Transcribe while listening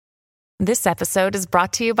This episode is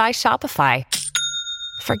brought to you by Shopify.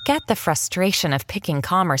 Forget the frustration of picking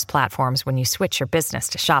commerce platforms when you switch your business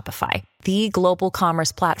to Shopify, the global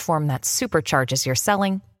commerce platform that supercharges your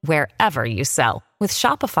selling wherever you sell. With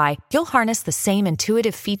Shopify, you'll harness the same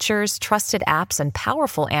intuitive features, trusted apps, and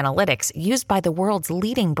powerful analytics used by the world's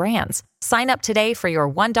leading brands. Sign up today for your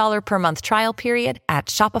 $1 per month trial period at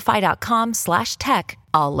shopify.com/tech,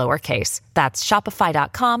 all lowercase. That's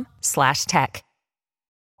shopify.com/tech.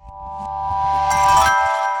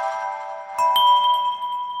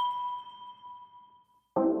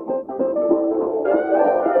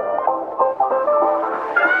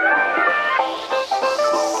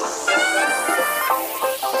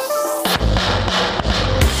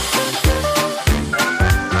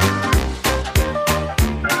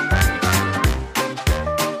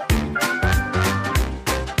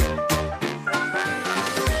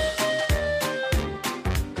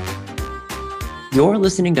 You're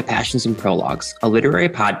listening to Passions and Prologues, a literary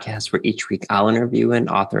podcast where each week I'll interview an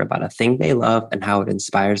author about a thing they love and how it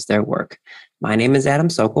inspires their work. My name is Adam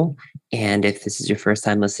Sokol, and if this is your first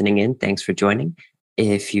time listening in, thanks for joining.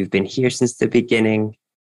 If you've been here since the beginning,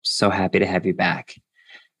 so happy to have you back.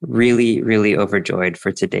 Really, really overjoyed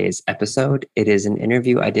for today's episode. It is an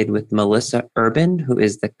interview I did with Melissa Urban, who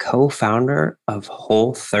is the co-founder of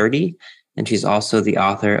Whole30, and she's also the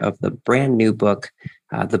author of the brand new book,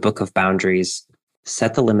 The Book of Boundaries,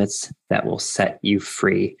 Set the Limits That Will Set You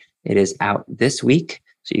Free. It is out this week,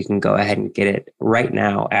 so you can go ahead and get it right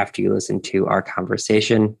now after you listen to our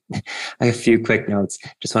conversation. A few quick notes.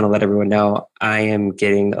 Just want to let everyone know I am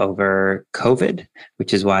getting over COVID,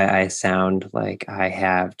 which is why I sound like I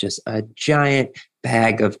have just a giant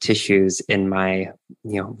bag of tissues in my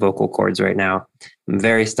vocal cords right now. I'm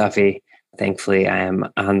very stuffy. Thankfully, I am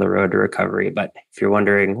on the road to recovery. But if you're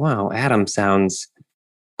wondering, wow, Adam sounds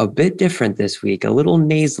a bit different this week, a little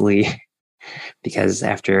nasally, because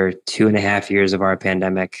after 2.5 years of our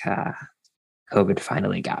pandemic, COVID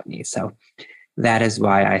finally got me. So that is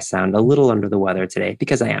why I sound a little under the weather today,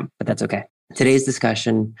 because I am, but that's okay. Today's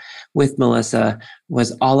discussion with Melissa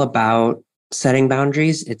was all about setting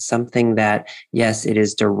boundaries. It's something that, yes, it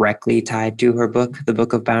is directly tied to her book, The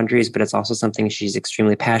Book of Boundaries, but it's also something she's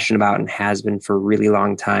extremely passionate about and has been for a really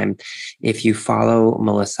long time. If you follow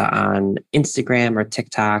Melissa on Instagram or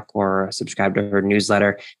TikTok or subscribe to her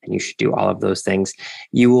newsletter, and you should do all of those things,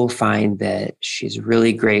 you will find that she's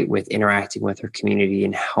really great with interacting with her community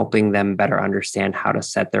and helping them better understand how to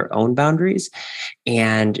set their own boundaries.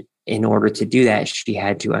 And in order to do that, she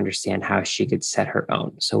had to understand how she could set her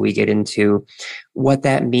own. So we get into what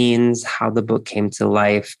that means, how the book came to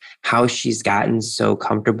life, how she's gotten so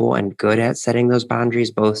comfortable and good at setting those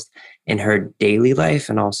boundaries, both in her daily life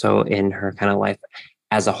and also in her kind of life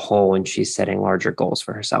as a whole when she's setting larger goals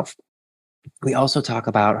for herself. We also talk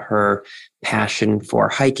about her passion for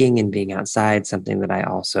hiking and being outside, something that I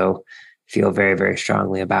also feel very, very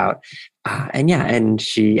strongly about. And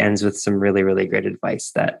she ends with some really, really great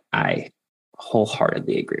advice that I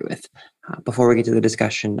wholeheartedly agree with. Before we get to the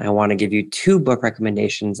discussion, I want to give you 2 book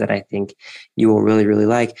recommendations that I think you will really, really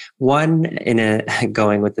like. One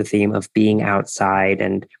going with the theme of being outside,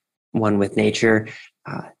 and one with nature.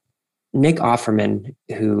 Nick Offerman,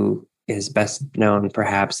 who is best known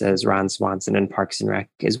perhaps as Ron Swanson in Parks and Rec,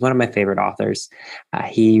 is one of my favorite authors.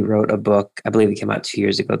 He wrote a book, I believe it came out 2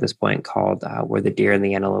 years ago at this point, called Where the Deer and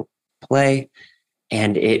the Antelope Play.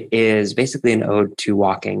 And it is basically an ode to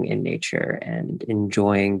walking in nature and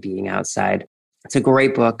enjoying being outside. It's a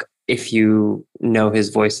great book. If you know his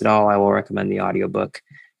voice at all, I will recommend the audiobook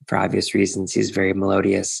for obvious reasons. He's very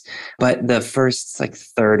melodious. But the first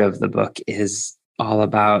third of the book is all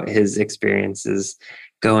about his experiences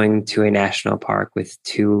going to a national park with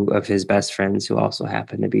 2 of his best friends, who also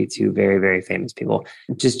happen to be 2 very, very famous people.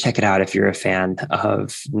 Just check it out if you're a fan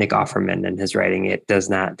of Nick Offerman and his writing. It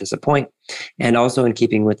does not disappoint. And also in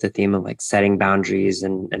keeping with the theme of setting boundaries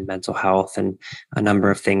and mental health and a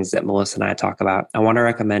number of things that Melissa and I talk about, I want to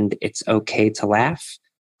recommend It's Okay to Laugh.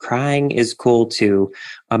 Crying is Cool Too,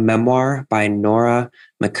 a memoir by Nora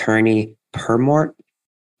McKerney Permort.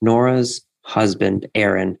 Nora's husband,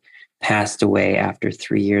 Aaron, passed away after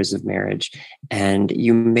 3 years of marriage. And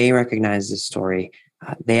you may recognize this story.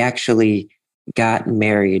 They actually got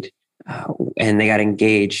married and they got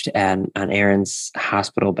engaged on Aaron's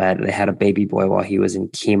hospital bed. They had a baby boy while he was in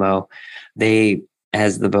chemo. They,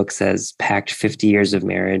 as the book says, packed 50 years of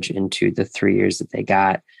marriage into the 3 years that they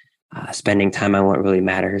got, spending time on what really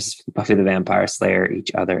matters, Buffy the Vampire Slayer, each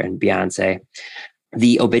other, and Beyonce.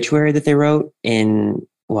 The obituary that they wrote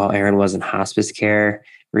while Aaron was in hospice care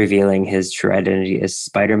revealing his true identity as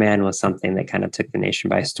Spider-Man was something that kind of took the nation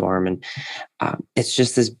by storm. And it's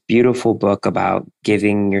just this beautiful book about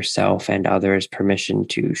giving yourself and others permission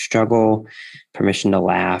to struggle, permission to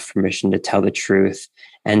laugh, permission to tell the truth,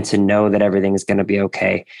 and to know that everything is going to be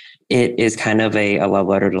okay. It is kind of a love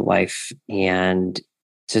letter to life. And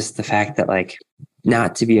just the fact that, like,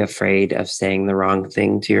 not to be afraid of saying the wrong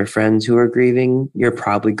thing to your friends who are grieving. You're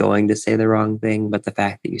probably going to say the wrong thing, but the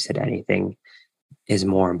fact that you said anything is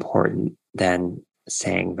more important than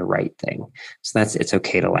saying the right thing. So that's It's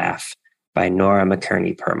Okay to Laugh by Nora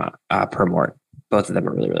McKerney Permort. Both of them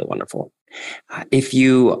are really, really wonderful. If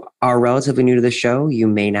you are relatively new to the show, you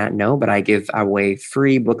may not know, but I give away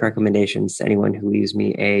free book recommendations to anyone who leaves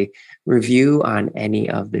me a review on any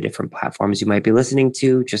of the different platforms you might be listening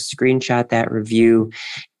to. Just screenshot that review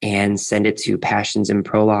and send it to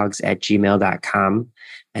passionsandprologues@gmail.com,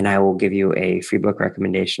 and I will give you a free book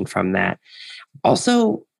recommendation from that.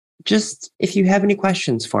 Also, just if you have any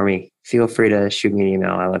questions for me, feel free to shoot me an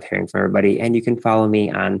email. I love hearing from everybody. And you can follow me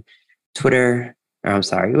on Twitter. You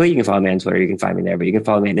can follow me on Twitter. You can find me there, but you can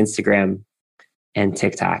follow me on Instagram and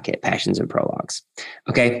TikTok at Passions and Prologues.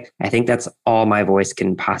 Okay, I think that's all my voice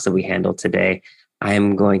can possibly handle today. I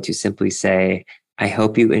am going to simply say, I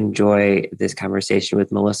hope you enjoy this conversation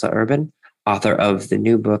with Melissa Urban, author of the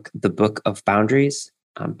new book, The Book of Boundaries,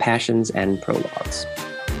 Passions and Prologues.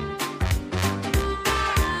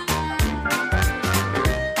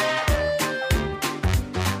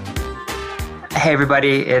 Hey,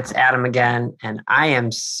 everybody, it's Adam again, and I am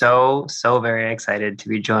so very excited to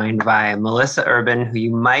be joined by Melissa Urban, who you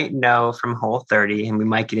might know from Whole30, and we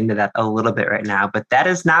might get into that a little bit right now, but that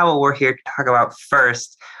is not what we're here to talk about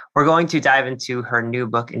first. We're going to dive into her new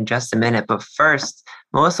book in just a minute, but first,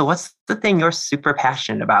 Melissa, what's the thing you're super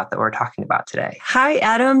passionate about that we're talking about today? Hi,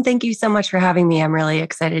 Adam. Thank you so much for having me. I'm really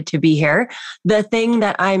excited to be here. The thing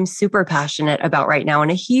that I'm super passionate about right now and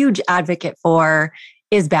a huge advocate for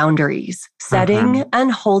is boundaries, setting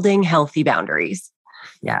and holding healthy boundaries.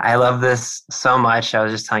 Yeah, I love this so much. I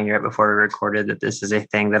was just telling you right before we recorded that this is a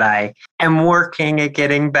thing that I am working at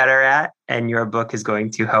getting better at, and your book is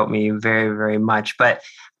going to help me very, very much. But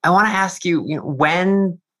I want to ask you,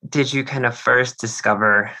 when did you kind of first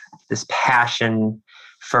discover this passion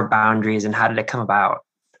for boundaries, and how did it come about?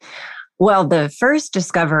 Well, the first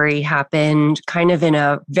discovery happened kind of in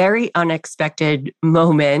a very unexpected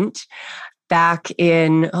moment. Back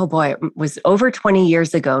in, it was over 20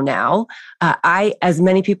 years ago now. As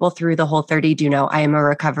many people through the Whole30 do know, I am a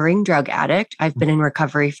recovering drug addict. I've been in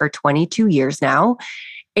recovery for 22 years now.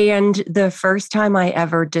 And the first time I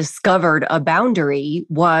ever discovered a boundary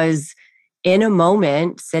was in a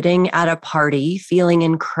moment sitting at a party, feeling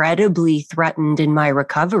incredibly threatened in my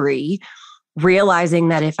recovery, realizing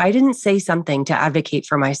that if I didn't say something to advocate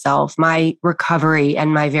for myself, my recovery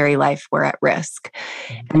and my very life were at risk.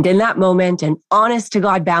 And in that moment, an honest to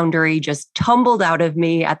God boundary just tumbled out of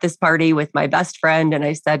me at this party with my best friend. And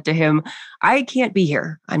I said to him, I can't be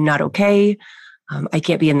here. I'm not okay. I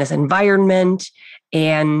can't be in this environment.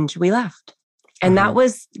 And we left. And that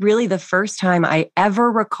was really the first time I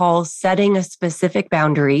ever recall setting a specific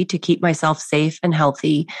boundary to keep myself safe and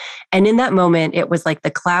healthy. And in that moment, it was like the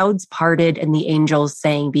clouds parted and the angels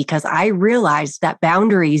sang, because I realized that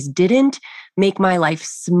boundaries didn't make my life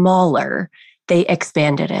smaller. They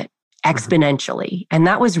expanded it exponentially. And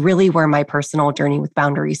that was really where my personal journey with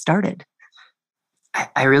boundaries started.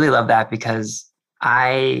 I really love that, because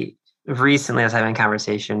I recently was having a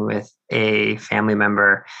conversation with a family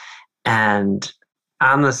member. And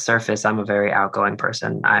on the surface, I'm a very outgoing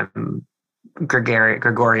person. I'm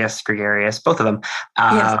gregarious, both of them.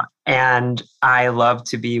 Yes. And I love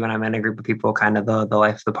to be, when I'm in a group of people, kind of the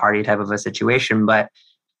life of the party type of a situation. But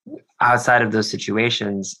outside of those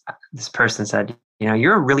situations, this person said,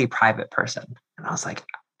 you're a really private person. And I was like,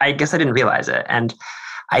 I guess I didn't realize it. And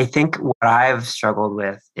I think what I've struggled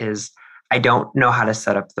with is I don't know how to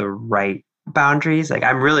set up the right boundaries. Like,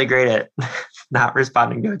 I'm really great at not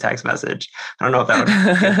responding to a text message. I don't know if that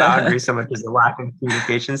would be a boundary so much as a lack of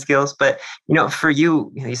communication skills. But, for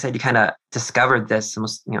you, you said you kind of discovered this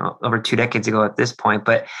almost, over 2 decades ago at this point.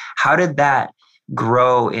 But how did that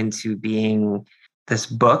grow into being this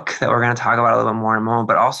book that we're going to talk about a little bit more in a moment?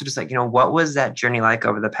 But also just what was that journey like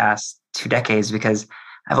over the past 2 decades? Because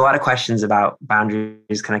I have a lot of questions about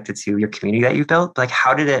boundaries connected to your community that you've built. Like,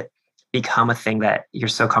 how did it become a thing that you're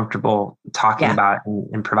so comfortable talking about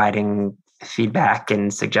and providing feedback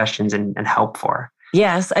and suggestions and help for?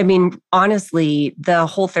 Yes. I mean, honestly, the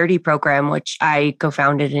Whole30 program, which I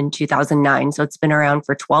co-founded in 2009, so it's been around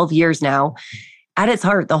for 12 years now. at its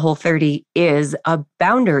heart, the Whole30 is a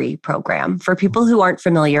boundary program. For people who aren't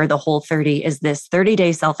familiar, the Whole30 is this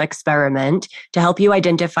 30-day self-experiment to help you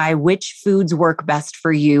identify which foods work best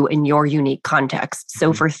for you in your unique context.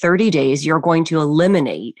 So for 30 days, you're going to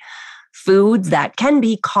eliminate foods that can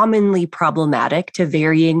be commonly problematic to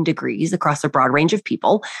varying degrees across a broad range of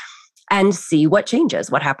people and see what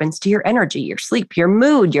changes, what happens to your energy, your sleep, your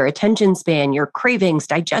mood, your attention span, your cravings,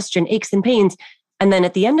 digestion, aches and pains. And then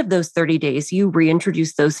at the end of those 30 days, you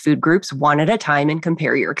reintroduce those food groups one at a time and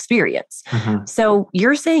compare your experience. So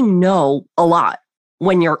you're saying no a lot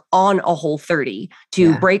when you're on a Whole30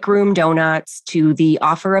 to break room donuts, to the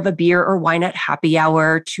offer of a beer or wine at happy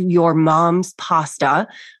hour, to your mom's pasta.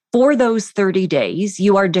 For those 30 days,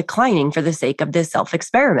 you are declining for the sake of this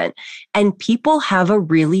self-experiment. And people have a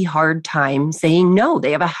really hard time saying no.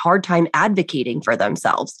 They have a hard time advocating for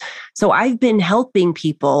themselves. So I've been helping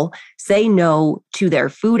people say no to their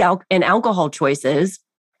food and alcohol choices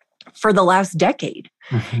for the last decade.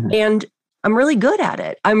 And I'm really good at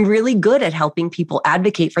it. I'm really good at helping people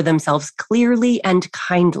advocate for themselves clearly and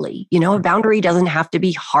kindly. You know, a boundary doesn't have to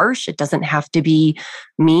be harsh. It doesn't have to be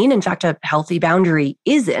mean. In fact, a healthy boundary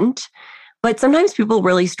isn't. But sometimes people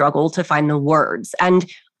really struggle to find the words.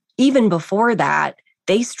 And even before that,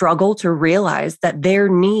 they struggle to realize that their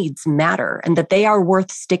needs matter and that they are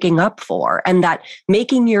worth sticking up for, and that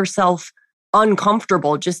making yourself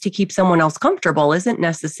uncomfortable just to keep someone else comfortable isn't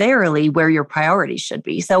necessarily where your priorities should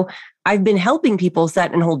be. So I've been helping people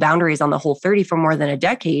set and hold boundaries on the Whole30 for more than a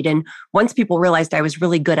decade. And once people realized I was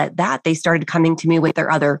really good at that, they started coming to me with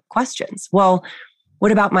their other questions. Well,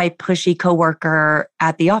 what about my pushy coworker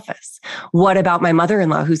at the office? What about my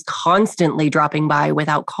mother-in-law who's constantly dropping by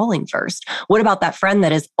without calling first? What about that friend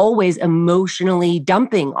that is always emotionally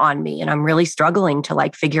dumping on me? And I'm really struggling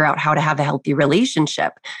to figure out how to have a healthy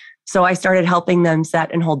relationship. So I started helping them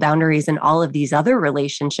set and hold boundaries in all of these other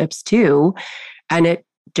relationships too. And it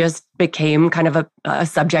just became kind of a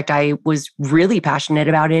subject I was really passionate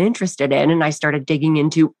about and interested in. And I started digging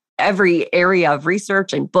into every area of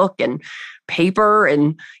research and book and paper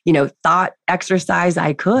and, thought exercise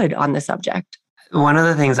I could on the subject. One of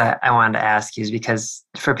the things I wanted to ask you is because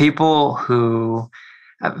for people who,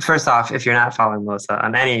 first off, if you're not following Melissa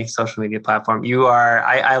on any social media platform, you are,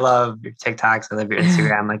 I love your TikToks, I love your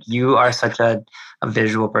Instagram. You are such a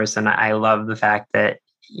visual person. I love the fact that,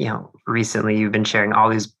 recently you've been sharing all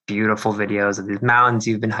these beautiful videos of these mountains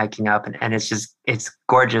you've been hiking up, and it's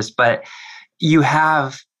gorgeous, but you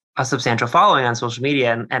have a substantial following on social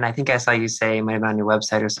media. And I think I saw you say, it might have been on your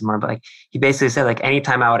website or somewhere, but you basically said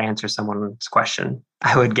anytime I would answer someone's question,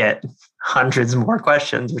 I would get hundreds more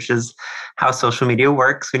questions, which is how social media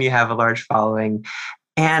works when you have a large following.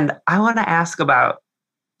 And I want to ask about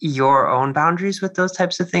your own boundaries with those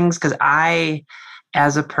types of things, because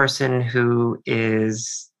as a person who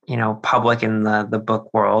is, public in the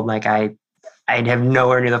book world, I have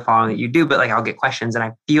nowhere near the following that you do, but I'll get questions and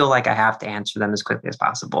I feel like I have to answer them as quickly as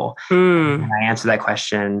possible. And I answer that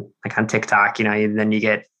question, on TikTok, then you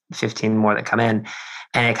get 15 more that come in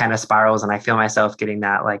and it kind of spirals and I feel myself getting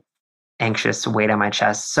that anxious weight on my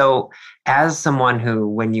chest. So as someone who,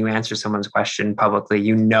 when you answer someone's question publicly,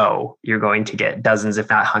 you're going to get dozens, if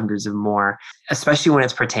not hundreds of more, especially when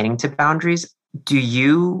it's pertaining to boundaries. Do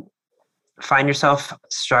you find yourself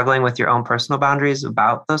struggling with your own personal boundaries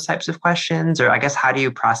about those types of questions? Or I guess, how do you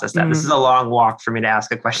process that? This is a long walk for me to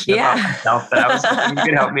ask a question about myself that I was hoping you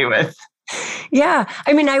could help me with. Yeah.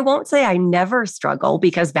 I won't say I never struggle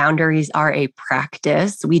because boundaries are a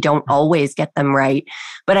practice. We don't always get them right.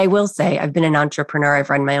 But I will say I've been an entrepreneur. I've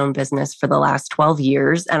run my own business for the last 12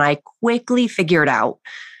 years, and I quickly figured out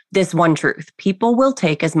this one truth: people will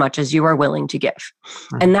take as much as you are willing to give.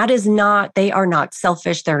 And that is they are not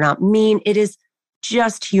selfish. They're not mean. It is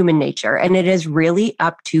just human nature. And it is really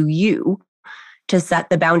up to you to set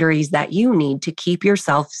the boundaries that you need to keep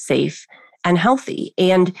yourself safe and healthy.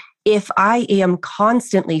 And if I am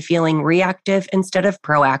constantly feeling reactive instead of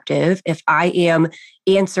proactive, if I am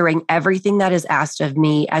answering everything that is asked of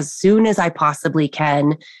me as soon as I possibly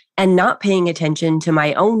can, and not paying attention to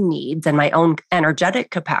my own needs and my own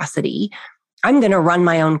energetic capacity, I'm going to run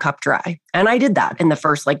my own cup dry. And I did that in the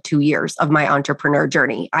first 2 years of my entrepreneur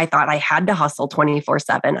journey. I thought I had to hustle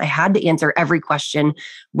 24/7. I had to answer every question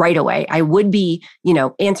right away. I would be,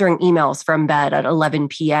 answering emails from bed at 11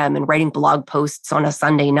 p.m. and writing blog posts on a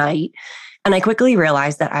Sunday night. And I quickly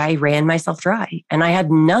realized that I ran myself dry and I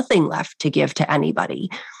had nothing left to give to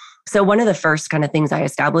anybody. So one of the first kind of things I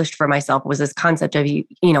established for myself was this concept of,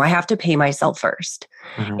 I have to pay myself first.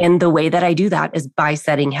 And the way that I do that is by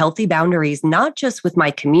setting healthy boundaries, not just with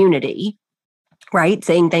my community, right?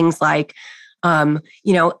 Saying things like, I'm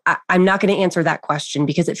not going to answer that question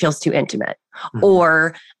because it feels too intimate.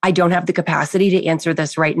 Or I don't have the capacity to answer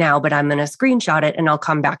this right now, but I'm going to screenshot it and I'll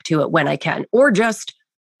come back to it when I can. Or just,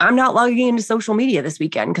 I'm not logging into social media this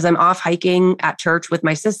weekend because I'm off hiking at church with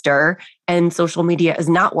my sister and social media is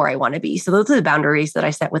not where I want to be. So those are the boundaries that I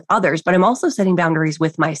set with others, but I'm also setting boundaries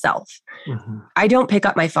with myself. I don't pick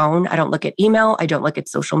up my phone. I don't look at email. I don't look at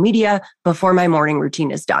social media before my morning routine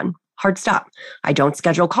is done. Hard stop. I don't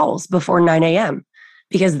schedule calls before 9 a.m.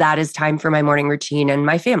 because that is time for my morning routine and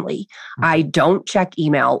my family. I don't check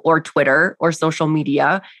email or Twitter or social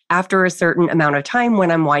media after a certain amount of time when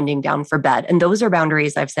I'm winding down for bed. And those are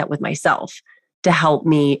boundaries I've set with myself to help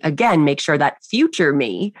me, again, make sure that future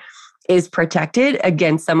me is protected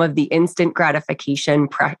against some of the instant gratification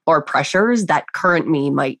or pressures that current me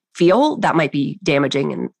might feel that might be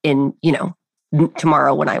damaging in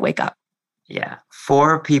tomorrow when I wake up. Yeah.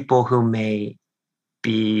 For people who may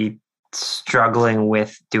be struggling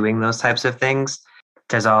with doing those types of things,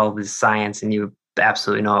 there's all this science, and you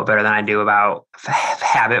absolutely know it better than I do about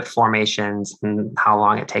habit formations and how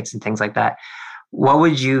long it takes and things like that. What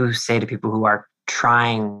would you say to people who are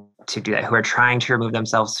trying to do that, who are trying to remove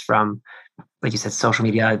themselves from, like you said, social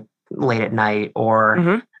media late at night,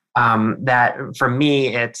 or that for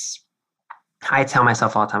me, I tell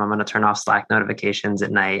myself all the time, I'm going to turn off Slack notifications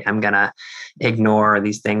at night. I'm going to ignore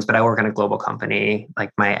these things, but I work in a global company.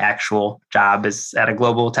 Like my actual job is at a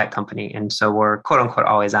global tech company. And so we're quote unquote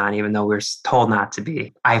always on, even though we're told not to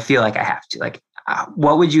be. I feel like I have to.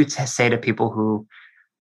 What would you say to people who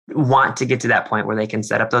want to get to that point where they can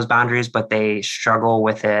set up those boundaries, but they struggle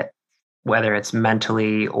with it, whether it's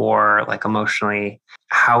mentally or like emotionally?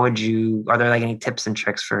 Are there like any tips and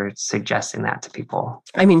tricks for suggesting that to people?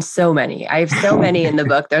 I mean, so many. I have so many in the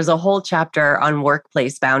book. There's a whole chapter on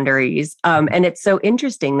workplace boundaries. And it's so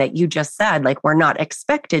interesting that you just said, like, we're not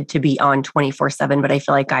expected to be on 24/7, but I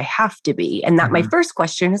feel like I have to be. And that my first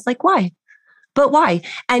question is like, why? But why?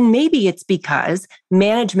 And maybe it's because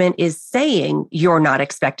management is saying you're not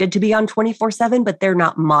expected to be on 24/7, but they're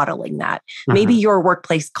not modeling that. Maybe your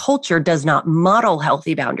workplace culture does not model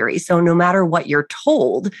healthy boundaries. So no matter what you're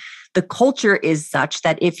told, the culture is such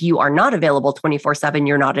that if you are not available 24/7,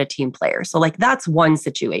 you're not a team player. So that's one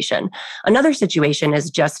situation. Another situation is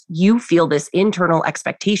just you feel this internal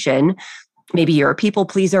expectation. Maybe you're a people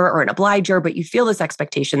pleaser or an obliger, but you feel this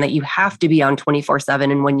expectation that you have to be on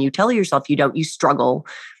 24/7. And when you tell yourself you don't, you struggle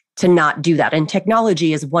to not do that. And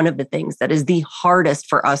technology is one of the things that is the hardest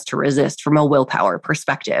for us to resist from a willpower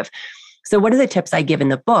perspective. So one of the tips I give in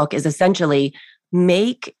the book is essentially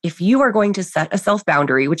if you are going to set a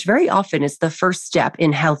self-boundary, which very often is the first step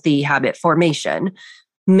in healthy habit formation,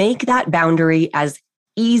 make that boundary as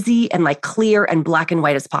easy and clear and black and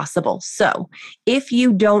white as possible. So if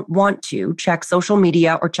you don't want to check social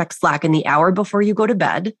media or check Slack in the hour before you go to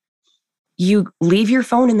bed, you leave your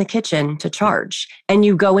phone in the kitchen to charge and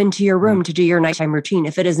you go into your room to do your nighttime routine.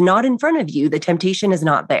 If it is not in front of you, the temptation is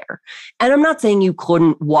not there. And I'm not saying you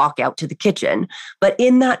couldn't walk out to the kitchen, but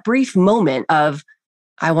in that brief moment of,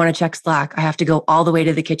 I want to check Slack, I have to go all the way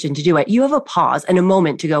to the kitchen to do it. You have a pause and a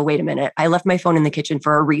moment to go, wait a minute, I left my phone in the kitchen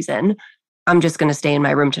for a reason. I'm just going to stay in my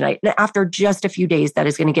room tonight. And after just a few days, that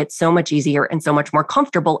is going to get so much easier and so much more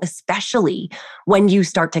comfortable, especially when you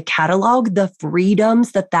start to catalog the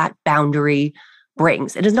freedoms that boundary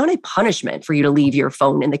brings. It is not a punishment for you to leave your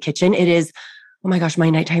phone in the kitchen. It is, oh my gosh, my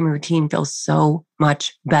nighttime routine feels so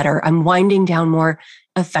much better. I'm winding down more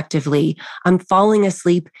effectively. I'm falling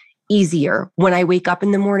asleep easier. When I wake up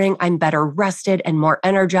in the morning, I'm better rested and more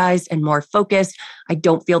energized and more focused. I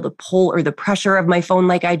don't feel the pull or the pressure of my phone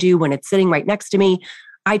like I do when it's sitting right next to me.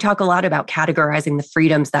 I talk a lot about categorizing the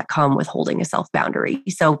freedoms that come with holding a self-boundary.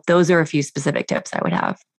 So those are a few specific tips I would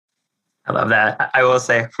have. I love that. I will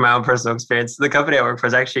say from my own personal experience, the company I work for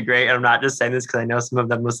is actually great. And I'm not just saying this because I know some of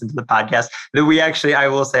them listen to the podcast. That I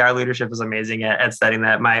will say our leadership is amazing at setting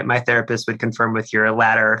that. My therapist would confirm with your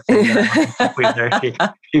latter thing.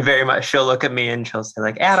 She'll look at me and she'll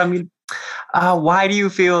say Adam, why do you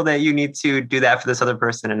feel that you need to do that for this other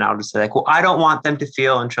person? And I'll just say well, I don't want them to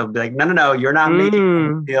feel. And she'll be like, no, you're not making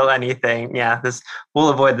them feel anything. Yeah, we'll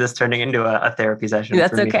avoid this turning into a therapy session.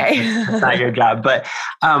 That's okay. It's not your job. But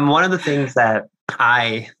one of the things that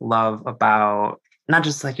I love about not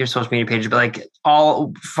just your social media page, but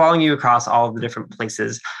all following you across all of the different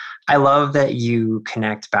places, I love that you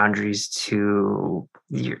connect boundaries to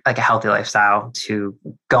a healthy lifestyle, to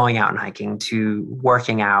going out and hiking, to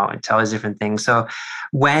working out, and to all these different things. So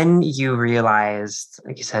when you realized,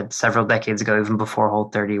 like you said, several decades ago, even before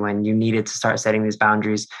Whole30, when you needed to start setting these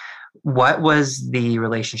boundaries, What was the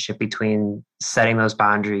relationship between setting those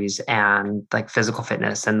boundaries and like physical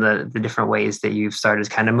fitness and the different ways that you've started to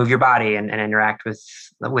kind of move your body and interact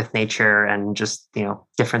with nature and just,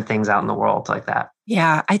 different things out in the world like that?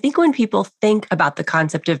 Yeah, I think when people think about the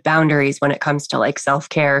concept of boundaries when it comes to like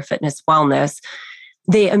self-care, fitness, wellness,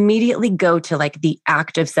 they immediately go to like the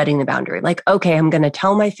act of setting the boundary. Like, okay, I'm going to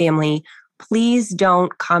tell my family, please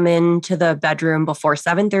don't come into the bedroom before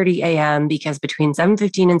 7:30 a.m. because between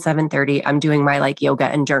 7:15 and 7:30, I'm doing my like yoga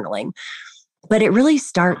and journaling. But it really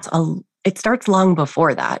starts long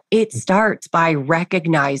before that. It starts by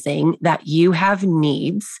recognizing that you have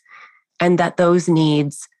needs and that those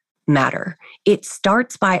needs matter. It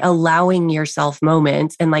starts by allowing yourself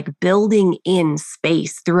moments and like building in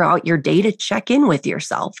space throughout your day to check in with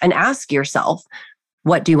yourself and ask yourself,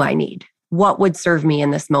 what do I need? What would serve me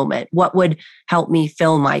in this moment? What would help me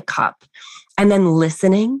fill my cup? And then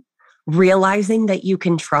listening, realizing that you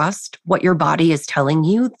can trust what your body is telling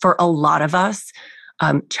you. For a lot of us,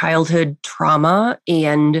 childhood trauma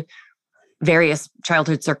and various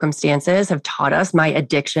childhood circumstances have taught us. My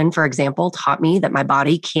addiction, for example, taught me that my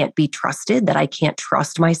body can't be trusted, that I can't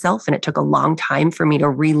trust myself. And it took a long time for me to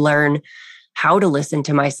relearn how to listen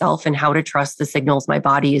to myself and how to trust the signals my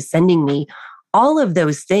body is sending me. All of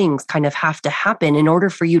those things kind of have to happen in order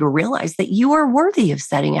for you to realize that you are worthy of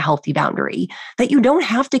setting a healthy boundary, that you don't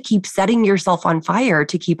have to keep setting yourself on fire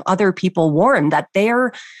to keep other people warm, that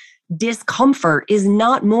their discomfort is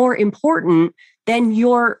not more important than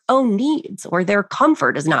your own needs, or their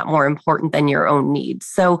comfort is not more important than your own needs.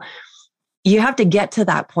 So you have to get to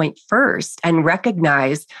that point first and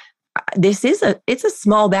recognize it's a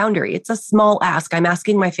small boundary. It's a small ask. I'm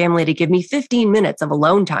asking my family to give me 15 minutes of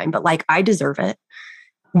alone time, but like I deserve it.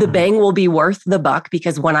 The bang will be worth the buck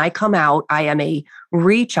because when I come out, I am a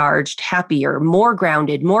recharged, happier, more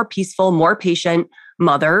grounded, more peaceful, more patient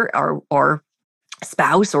mother or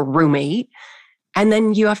spouse or roommate. And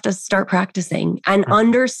then you have to start practicing and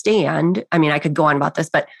understand. I mean, I could go on about this,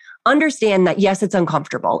 but understand that yes, it's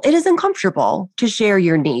uncomfortable. It is uncomfortable to share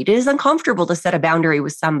your need. It is uncomfortable to set a boundary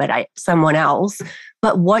with someone else.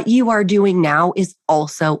 But what you are doing now is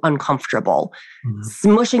also uncomfortable.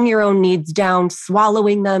 Smushing your own needs down,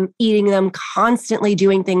 swallowing them, eating them, constantly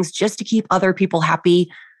doing things just to keep other people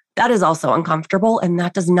happy. That is also uncomfortable. And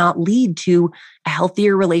that does not lead to a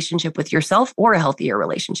healthier relationship with yourself or a healthier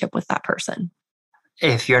relationship with that person.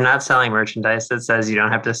 If you're not selling merchandise that says you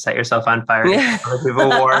don't have to set yourself on fire to keep other people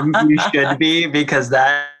warm, you should be, because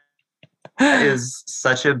that is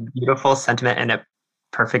such a beautiful sentiment and it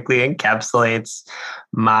perfectly encapsulates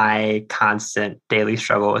my constant daily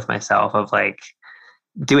struggle with myself of like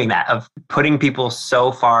doing that, of putting people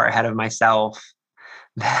so far ahead of myself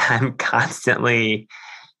that I'm constantly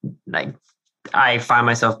like, I find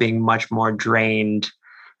myself being much more drained.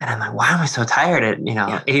 And I'm like, why am I so tired at,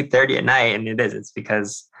 8:30 at night? And it's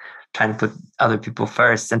because I'm trying to put other people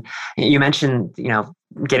first. And you mentioned,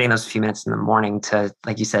 getting those few minutes in the morning to,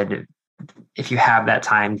 like you said, if you have that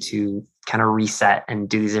time to kind of reset and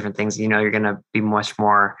do these different things, you're going to be much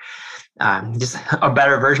more, just a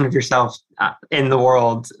better version of yourself in the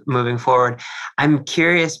world moving forward. I'm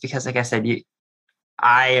curious because, like I said,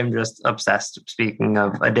 I am just obsessed. Speaking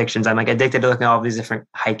of addictions, I'm like addicted to looking at all these different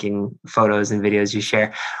hiking photos and videos you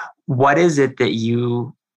share. What is it that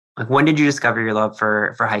when did you discover your love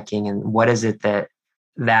for hiking? And what is it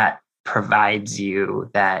that provides you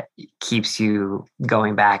that keeps you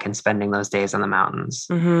going back and spending those days on the mountains?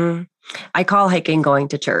 Mm-hmm. I call hiking going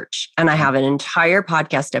to church. And I have an entire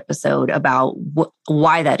podcast episode about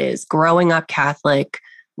why that is. Growing up Catholic,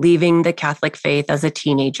 leaving the Catholic faith as a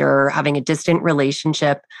teenager, having a distant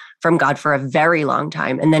relationship from God for a very long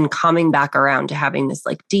time, and then coming back around to having this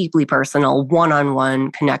like deeply personal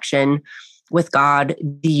one-on-one connection with God,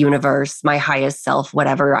 the universe, my highest self,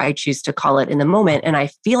 whatever I choose to call it in the moment. And I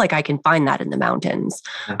feel like I can find that in the mountains.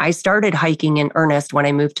 I started hiking in earnest when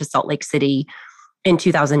I moved to Salt Lake City in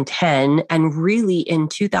 2010. And really in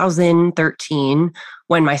 2013,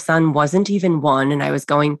 when my son wasn't even one and I was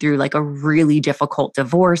going through like a really difficult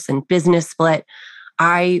divorce and business split,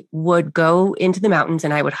 I would go into the mountains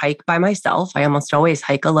and I would hike by myself. I almost always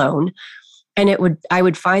hike alone. And I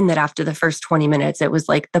would find that after the first 20 minutes, it was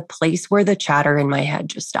like the place where the chatter in my head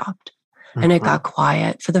just stopped. And it got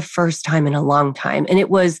quiet for the first time in a long time. And it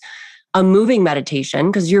was a moving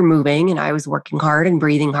meditation because you're moving and I was working hard and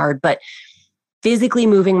breathing hard, but physically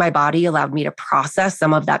moving my body allowed me to process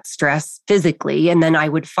some of that stress physically. And then I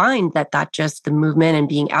would find that just the movement and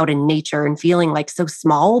being out in nature and feeling like so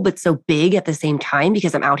small, but so big at the same time,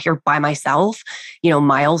 because I'm out here by myself,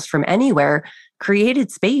 miles from anywhere,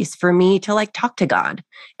 created space for me to like talk to God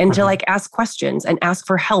and to like ask questions and ask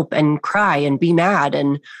for help and cry and be mad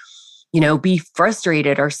and, be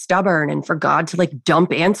frustrated or stubborn, and for God to like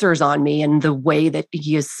dump answers on me in the way that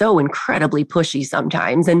he is so incredibly pushy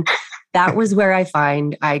sometimes. And that was where I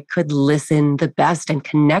find I could listen the best and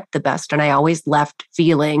connect the best. And I always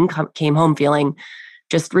came home feeling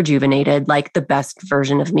just rejuvenated, like the best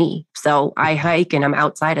version of me. So I hike and I'm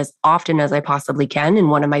outside as often as I possibly can. And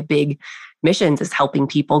one of my big missions is helping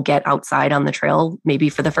people get outside on the trail, maybe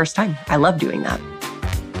for the first time. I love doing that.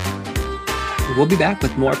 We'll be back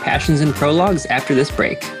with more Passions and Prologues after this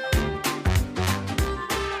break.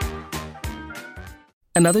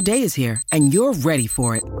 Another day is here, and you're ready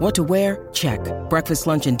for it. What to wear? Check. Breakfast,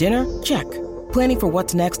 lunch, and dinner? Check. Planning for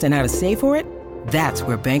what's next and how to save for it? That's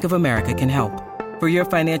where Bank of America can help. For your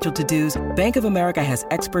financial to-dos, Bank of America has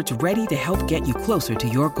experts ready to help get you closer to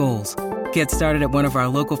your goals. Get started at one of our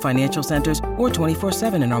local financial centers or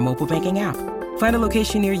 24/7 in our mobile banking app. Find a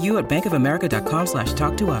location near you at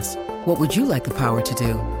bankofamerica.com/talktous. What would you like the power to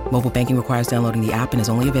do? Mobile banking requires downloading the app and is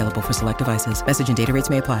only available for select devices. Message and data rates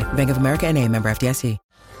may apply. Bank of America NA, member FDIC.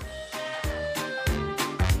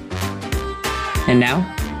 And now,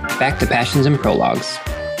 back to Passions and Prologues.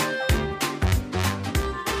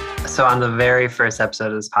 So on the very first episode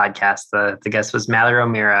of this podcast, the guest was Mallory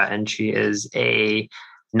O'Meara, and she is a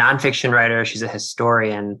nonfiction writer. She's a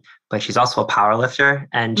historian, but she's also a power lifter.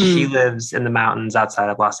 And she lives in the mountains outside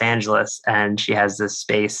of Los Angeles. And she has this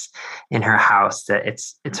space in her house that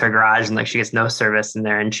it's her garage, and like she gets no service in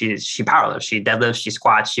there. And she power lifts, she deadlifts, she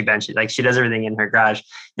squats, she benches, like she does everything in her garage.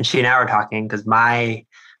 And she and I were talking because my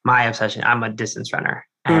obsession, I'm a distance runner.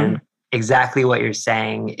 And exactly what you're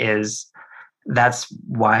saying is that's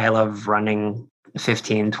why I love running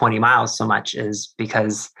 15, 20 miles so much, is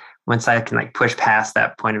because once I can like push past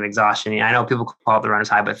that point of exhaustion, I know people call it the runner's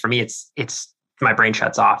high, but for me, it's my brain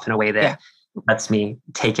shuts off in a way that lets me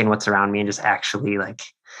take in what's around me and just actually like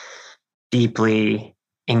deeply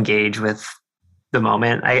engage with the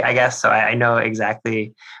moment, I guess. So I know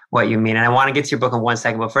exactly what you mean. And I want to get to your book in 1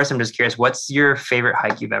 second, but first I'm just curious, what's your favorite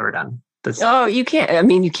hike you've ever done? You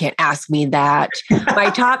can't ask me that.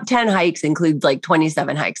 My top 10 hikes include like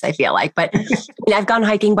 27 hikes, I feel like. But I've gone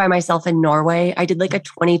hiking by myself in Norway. I did like a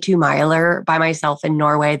 22 miler by myself in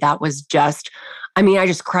Norway. That was just, I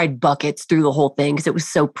just cried buckets through the whole thing because it was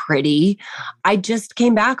so pretty. I just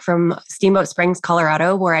came back from Steamboat Springs,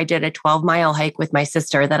 Colorado, where I did a 12-mile hike with my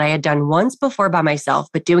sister that I had done once before by myself,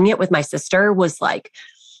 but doing it with my sister was like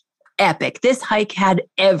epic. This hike had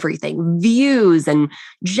everything, views and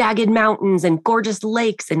jagged mountains and gorgeous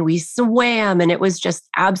lakes. And we swam, and it was just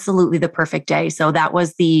absolutely the perfect day. So that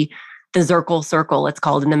was the Zirkle Circle, it's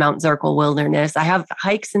called, in the Mount Zirkle Wilderness. I have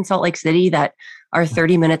hikes in Salt Lake City that are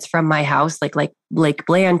 30 minutes from my house, like Lake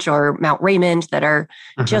Blanche or Mount Raymond, that are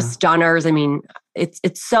just stunners.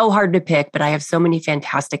 It's so hard to pick, but I have so many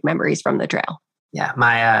fantastic memories from the trail. Yeah,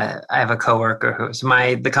 I have a coworker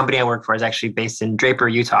the company I work for is actually based in Draper,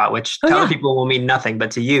 Utah, which to other people will mean nothing,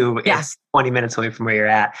 but to you, it's 20 minutes away from where you're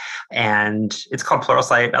at. And it's called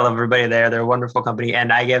Pluralsight. I love everybody there. They're a wonderful company.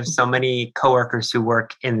 And I have so many coworkers who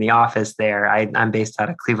work in the office there. I'm based out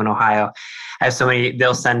of Cleveland, Ohio. I have so many,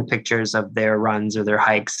 they'll send pictures of their runs or their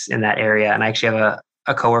hikes in that area. And I actually have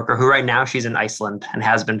a coworker who right now she's in Iceland and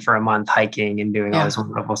has been for a month hiking and doing all this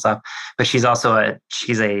wonderful stuff. But she's also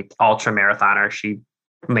she's a ultra marathoner. She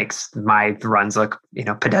makes my runs look,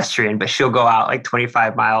 pedestrian, but she'll go out like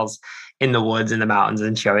 25 miles in the woods, in the mountains.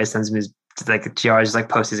 And she always sends me she always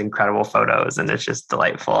posts these incredible photos, and it's just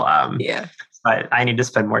delightful. But I need to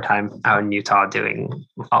spend more time out in Utah doing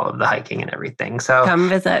all of the hiking and everything. So come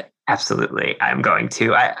visit. Absolutely. I'm going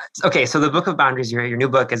to. Okay. So the Book of Boundaries, your new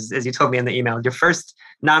book, as you told me in the email, your first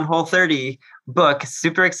non-Whole30 book,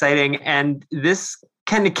 super exciting. And this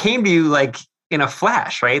kind of came to you like in a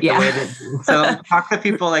flash, right? Yeah. So talk to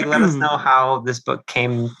people, let us know how this book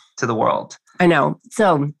came to the world. I know.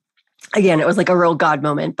 So again, it was like a real God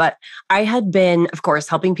moment, but I had been, of course,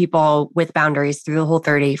 helping people with boundaries through the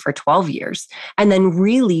Whole30 for 12 years. And then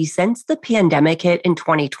really since the pandemic hit in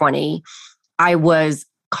 2020, I was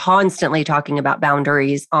constantly talking about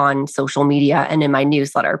boundaries on social media and in my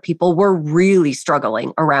newsletter. People were really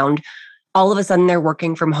struggling around all of a sudden they're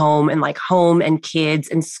working from home, and like home and kids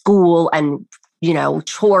and school and,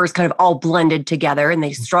 chores kind of all blended together. And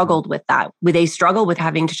they struggled with that. They struggled with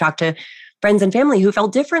having to talk to friends and family who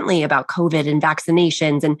felt differently about COVID and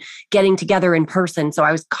vaccinations and getting together in person. So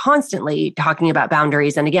I was constantly talking about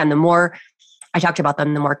boundaries. And again, the more I talked about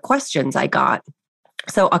them, the more questions I got.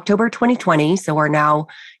 So October 2020, so we're now,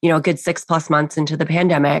 a good 6+ months into the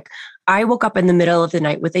pandemic, I woke up in the middle of the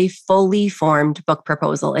night with a fully formed book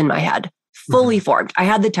proposal in my head. fully formed. I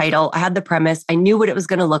had the title, I had the premise, I knew what it was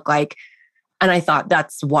going to look like. And I thought,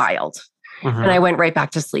 that's wild. And I went right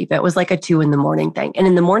back to sleep. It was like a 2 a.m. thing. And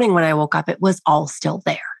in the morning when I woke up, it was all still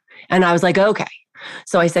there. And I was like, okay.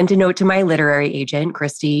 So I sent a note to my literary agent,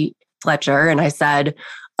 Christy Fletcher, and I said,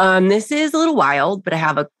 this is a little wild, but I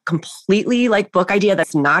have a completely like book idea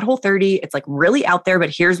that's not Whole30. It's like really out there, but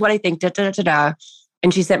here's what I think,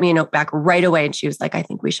 And she sent me a note back right away. And she was like, I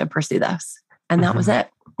think we should pursue this. And that was it.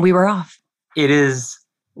 We were off. It is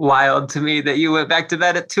wild to me that you went back to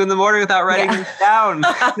bed at 2 a.m. without writing this down.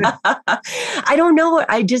 I don't know.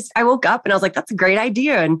 I woke up and I was like, that's a great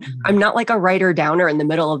idea. And I'm not like a writer downer in the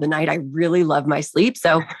middle of the night. I really love my sleep.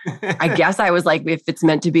 So I guess I was like, if it's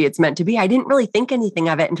meant to be, it's meant to be. I didn't really think anything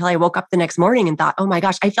of it until I woke up the next morning and thought, oh my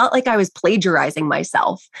gosh, I felt like I was plagiarizing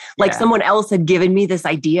myself. Like someone else had given me this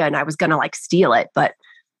idea and I was going to like steal it, but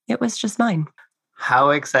it was just mine.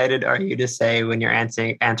 How excited are you to say when you're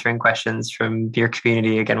answering questions from your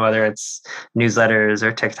community, again, whether it's newsletters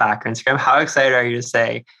or TikTok or Instagram, how excited are you to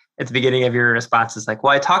say at the beginning of your responses, like,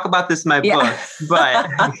 well, I talk about this in my book,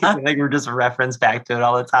 but like we're just reference back to it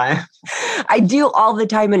all the time? I do all the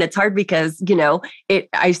time. And it's hard because,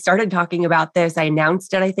 I started talking about this. I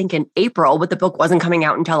announced it, I think in April, but the book wasn't coming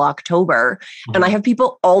out until October. And I have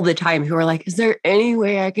people all the time who are like, is there any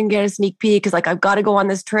way I can get a sneak peek? Because like, I've got to go on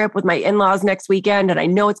this trip with my in-laws next weekend and I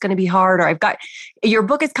know it's going to be hard. Or your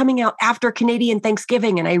book is coming out after Canadian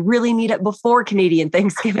Thanksgiving and I really need it before Canadian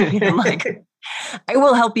Thanksgiving. And I'm like, I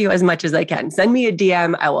will help you as much as I can. Send me a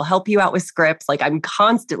DM. I will help you out with scripts. Like I'm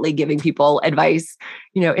constantly giving people advice,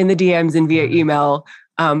 in the DMs and via email.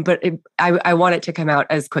 But I want it to come out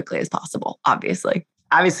as quickly as possible, obviously.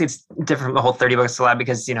 Obviously, it's different from the Whole30 books a lot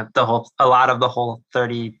because, a lot of the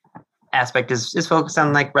Whole30 aspect is focused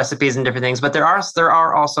on like recipes and different things. But there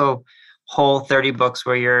are also Whole30 books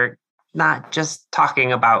where you're not just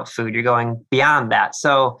talking about food, you're going beyond that.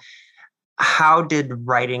 So how did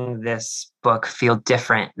writing this book feel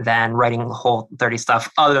different than writing Whole30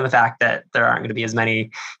 stuff, other than the fact that there aren't going to be as many,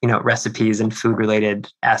 recipes and food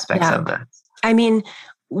related aspects of this? I mean,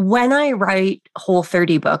 when I write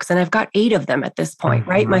Whole30 books, and I've got 8 of them at this point,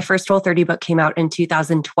 right? My first Whole30 book came out in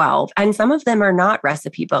 2012, and some of them are not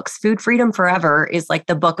recipe books. Food Freedom Forever is like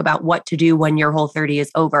the book about what to do when your Whole30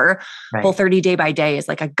 is over. Right. Whole30 Day by Day is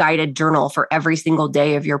like a guided journal for every single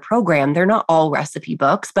day of your program. They're not all recipe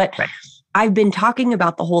books, but I've been talking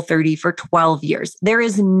about the Whole30 for 12 years.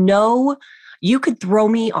 You could throw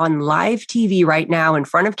me on live TV right now in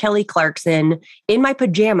front of Kelly Clarkson in my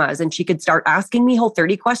pajamas and she could start asking me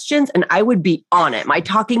Whole30 questions and I would be on it. My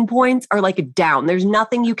talking points are like down. There's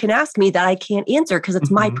nothing you can ask me that I can't answer because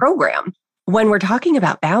it's my program. When we're talking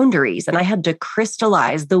about boundaries, and I had to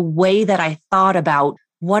crystallize the way that I thought about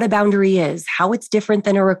what a boundary is, how it's different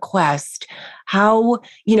than a request, how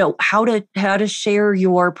to share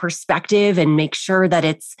your perspective and make sure that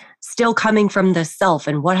it's still coming from the self,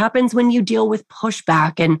 and what happens when you deal with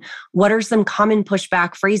pushback, and what are some common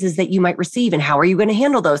pushback phrases that you might receive, and how are you going to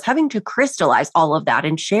handle those? Having to crystallize all of that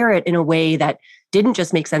and share it in a way that didn't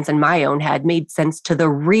just make sense in my own head, made sense to the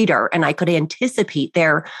reader, and I could anticipate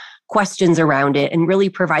their questions around it and really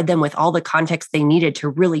provide them with all the context they needed to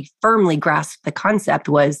really firmly grasp the concept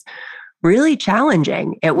was really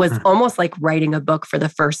challenging. It was almost like writing a book for the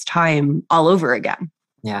first time all over again.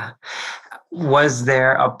 Yeah. Was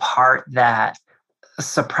there a part that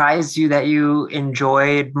surprised you that you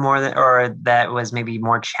enjoyed more than, or that was maybe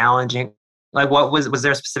more challenging? Like was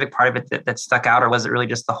there a specific part of it that stuck out, or was it really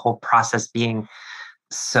just the whole process being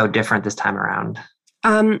so different this time around?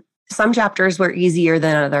 Some chapters were easier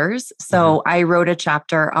than others. So I wrote a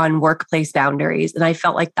chapter on workplace boundaries, and I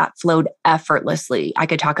felt like that flowed effortlessly. I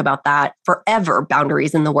could talk about that forever,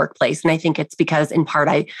 boundaries in the workplace. And I think it's because in part,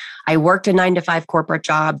 I worked a 9-to-5 corporate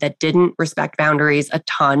job that didn't respect boundaries a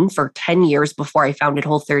ton for 10 years before I founded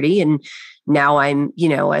Whole30. And now I'm,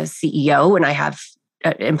 a CEO and I have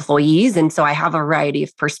employees. And so I have a variety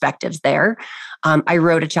of perspectives there. I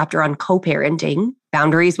wrote a chapter on co-parenting,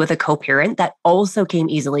 boundaries with a co-parent, that also came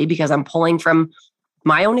easily because I'm pulling from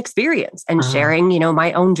my own experience and sharing,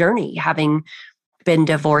 my own journey, having been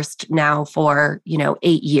divorced now for,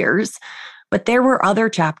 8 years. But there were other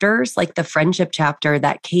chapters, like the friendship chapter,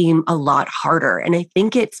 that came a lot harder. And I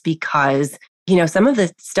think it's because some of the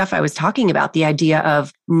stuff I was talking about, the idea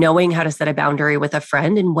of knowing how to set a boundary with a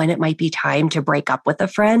friend and when it might be time to break up with a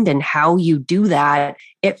friend and how you do that,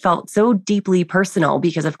 it felt so deeply personal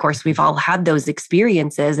because, of course, we've all had those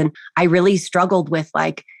experiences. And I really struggled with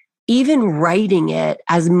even writing it,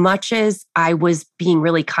 as much as I was being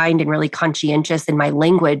really kind and really conscientious in my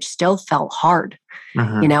language, still felt hard.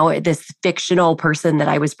 This fictional person that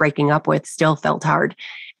I was breaking up with still felt hard.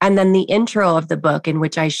 And then the intro of the book, in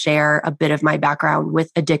which I share a bit of my background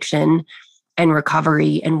with addiction and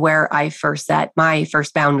recovery and where I first set my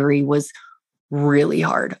first boundary, was really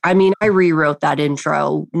hard. I mean, I rewrote that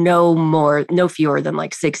intro no fewer than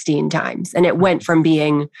like 16 times. And it went from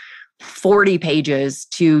being 40 pages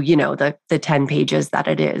to, the 10 pages that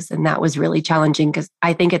it is. And that was really challenging because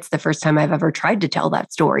I think it's the first time I've ever tried to tell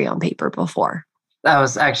that story on paper before. That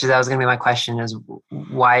was going to be my question, is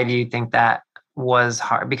why do you think that was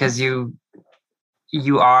hard? Because do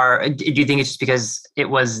you think it's just because it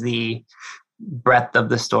was the breadth of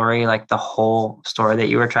the story, like the whole story that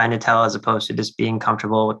you were trying to tell, as opposed to just being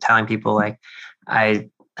comfortable with telling people like, I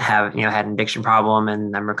have, had an addiction problem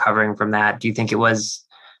and I'm recovering from that? Do you think it was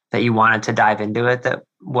that you wanted to dive into it that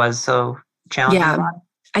was so challenging? Yeah.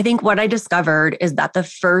 I think what I discovered is that the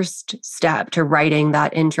first step to writing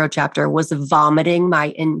that intro chapter was vomiting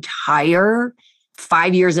my entire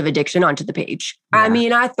 5 years of addiction onto the page. Yeah. I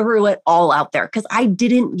mean, I threw it all out there because I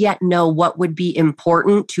didn't yet know what would be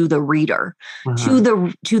important to the reader, to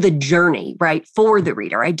the journey, right? For the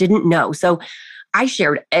reader. I didn't know. So I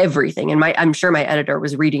shared everything. And I'm sure my editor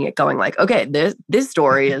was reading it going like, okay, this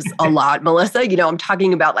story is a lot, Melissa. I'm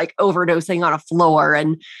talking about like overdosing on a floor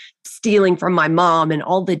and stealing from my mom and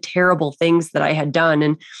all the terrible things that I had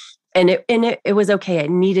done. And it was okay.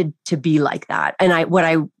 It needed to be like that. And what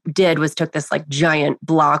I did was took this like giant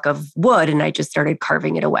block of wood and I just started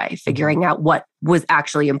carving it away, figuring out what was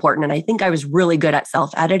actually important. And I think I was really good at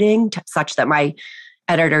self-editing such that my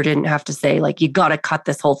editor didn't have to say like, you got to cut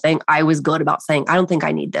this whole thing. I was good about saying, I don't think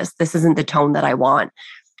I need this. This isn't the tone that I want.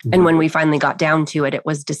 And when we finally got down to it, it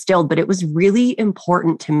was distilled, but it was really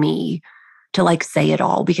important to me to like say it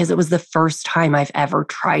all because it was the first time I've ever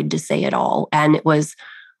tried to say it all. And it was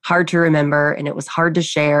hard to remember and it was hard to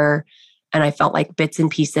share. And I felt like bits and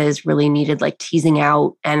pieces really needed like teasing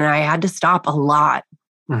out and I had to stop a lot.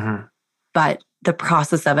 But the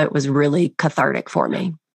process of it was really cathartic for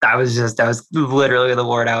me. That was literally the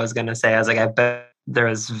word I was going to say. I was like, I bet there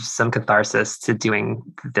was some catharsis to doing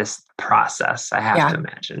this process. I have to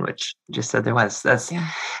imagine, which you just said there was. That's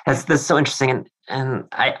so interesting. And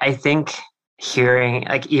I think hearing,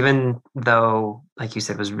 like, even though, like you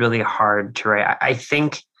said, it was really hard to write, I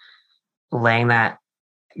think laying that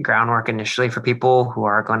groundwork initially for people who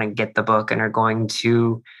are going to get the book and are going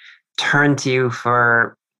to turn to you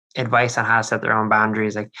for advice on how to set their own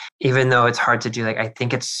boundaries. Like, even though it's hard to do, like, I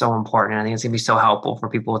think it's so important. I think it's gonna be so helpful for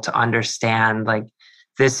people to understand, like,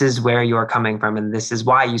 this is where you're coming from. And this is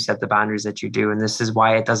why you set the boundaries that you do. And this is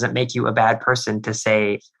why it doesn't make you a bad person to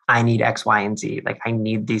say, I need X, Y, and Z. Like, I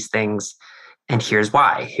need these things. And here's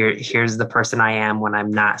why. Here's the person I am when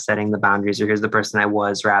I'm not setting the boundaries, or here's the person I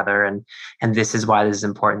was rather. And this is why this is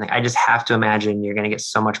important. Like, I just have to imagine you're going to get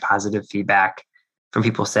so much positive feedback from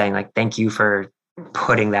people saying, like, thank you for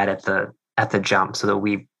putting that at the jump so that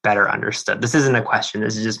we better understood. This isn't a question.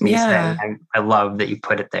 This is just me saying, I love that you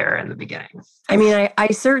put it there in the beginning. I mean, I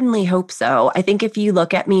certainly hope so. I think if you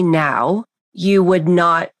look at me now, you would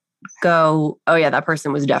not go, oh yeah, that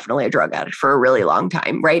person was definitely a drug addict for a really long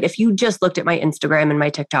time, right? If you just looked at my Instagram and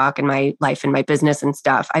my TikTok and my life and my business and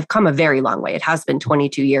stuff, I've come a very long way. It has been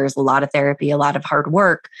 22 years, a lot of therapy, a lot of hard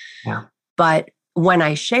work. Yeah. But when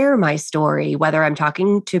I share my story, whether I'm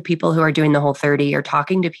talking to people who are doing the Whole30 or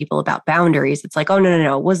talking to people about boundaries, it's like, oh,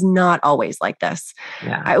 no, it was not always like this.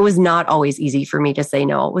 Yeah. It was not always easy for me to say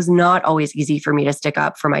no. It was not always easy for me to stick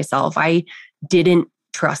up for myself. I didn't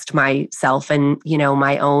trust myself and,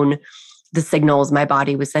 the signals my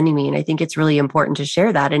body was sending me. And I think it's really important to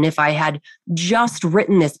share that. And if I had just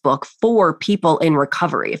written this book for people in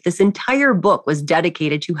recovery, if this entire book was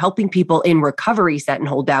dedicated to helping people in recovery set and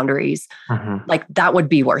hold boundaries, like, that would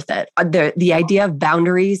be worth it. The idea of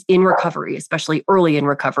boundaries in recovery, especially early in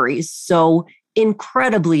recovery, is so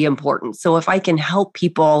incredibly important. So if I can help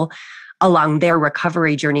people along their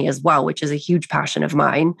recovery journey as well, which is a huge passion of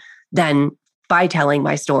mine, then by telling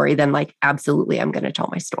my story, then like, absolutely, I'm going to tell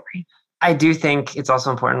my story. I do think it's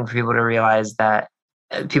also important for people to realize that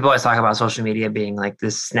people always talk about social media being like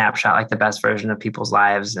this snapshot, like the best version of people's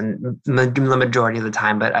lives, and the majority of the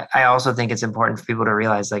time. But I also think it's important for people to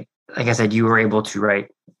realize, like I said, you were able to write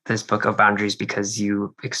this book of boundaries because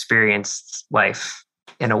you experienced life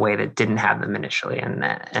in a way that didn't have them initially. And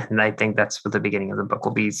I think that's what the beginning of the book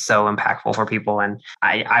will be so impactful for people. And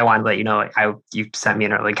I wanted to let you know, you sent me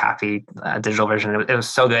an early copy, digital version. It was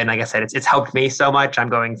so good. And like I said, it's helped me so much. I'm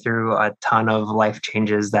going through a ton of life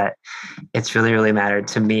changes that it's really, really mattered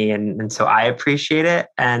to me. And so I appreciate it.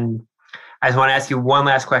 And I just want to ask you one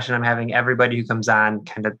last question. I'm having everybody who comes on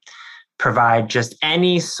kind of provide just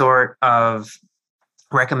any sort of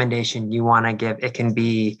recommendation you want to give. It can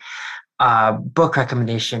be a book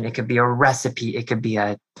recommendation. It could be a recipe. It could be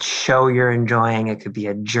a show you're enjoying. It could be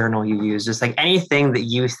a journal you use. Just like anything that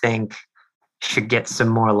you think should get some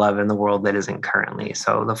more love in the world that isn't currently.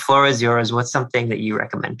 So the floor is yours. What's something that you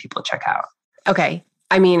recommend people check out? Okay.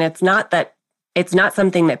 I mean, it's not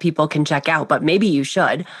something that people can check out, but maybe you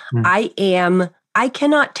should. I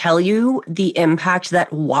cannot tell you the impact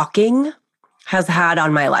that walking has had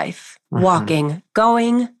on my life. Walking,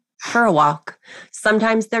 going for a walk.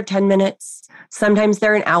 Sometimes they're 10 minutes. Sometimes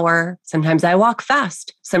they're an hour. Sometimes I walk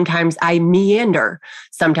fast. Sometimes I meander.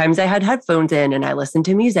 Sometimes I had headphones in and I listen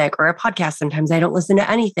to music or a podcast. Sometimes I don't listen to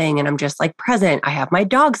anything and I'm just like present. I have my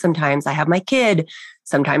dog sometimes. I have my kid.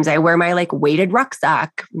 Sometimes I wear my like weighted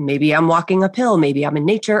rucksack. Maybe I'm walking uphill. Maybe I'm in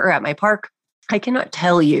nature or at my park. I cannot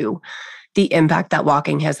tell you the impact that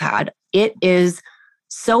walking has had. It is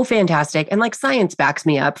so fantastic. And like science backs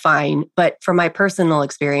me up, fine. But from my personal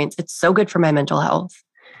experience, it's so good for my mental health.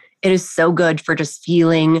 It is so good for just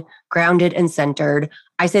feeling grounded and centered.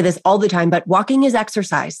 I say this all the time, but walking is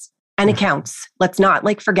exercise and it counts. Let's not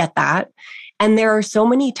like forget that. And there are so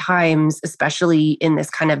many times, especially in this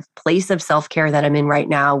kind of place of self-care that I'm in right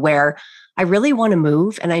now, where I really want to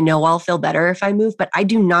move and I know I'll feel better if I move, but I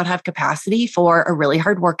do not have capacity for a really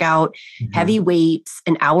hard workout, heavy weights,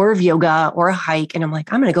 an hour of yoga or a hike. And I'm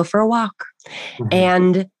like, I'm going to go for a walk.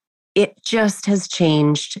 And it just has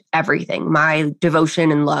changed everything. My devotion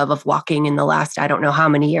and love of walking in the last, I don't know how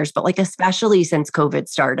many years, but like, especially since COVID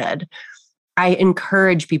started, I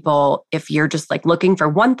encourage people, if you're just like looking for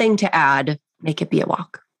one thing to add, make it be a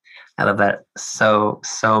walk. I love that so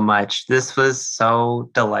much. This was so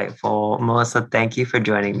delightful. Melissa, thank you for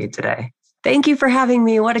joining me today. Thank you for having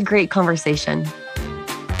me. What a great conversation.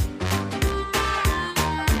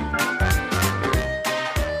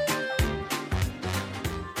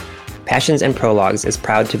 Passions and Prologues is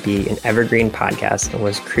proud to be an evergreen podcast and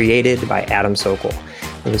was created by Adam Sokol.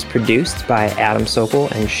 It was produced by Adam Sokol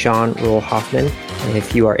and Sean Rule Hoffman. And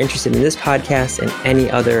if you are interested in this podcast and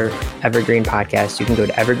any other evergreen podcast, you can go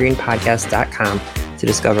to evergreenpodcast.com to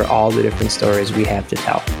discover all the different stories we have to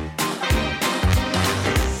tell.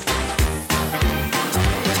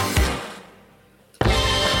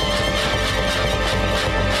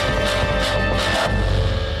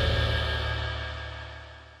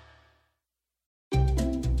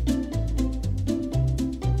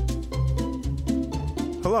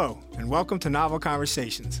 Hello, and welcome to Novel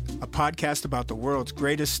Conversations, a podcast about the world's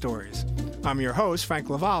greatest stories. I'm your host, Frank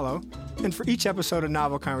Lavallo, and for each episode of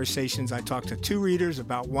Novel Conversations, I talk to two readers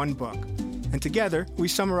about one book. And together, we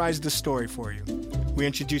summarize the story for you. We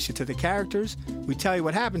introduce you to the characters, we tell you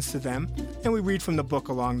what happens to them, and we read from the book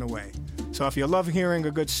along the way. So if you love hearing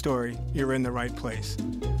a good story, you're in the right place.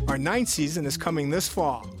 Our 9th season is coming this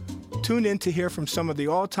fall. Tune in to hear from some of the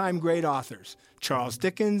all-time great authors, Charles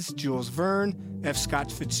Dickens, Jules Verne, F.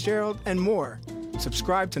 Scott Fitzgerald, and more.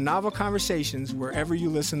 Subscribe to Novel Conversations wherever you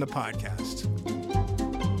listen to podcasts.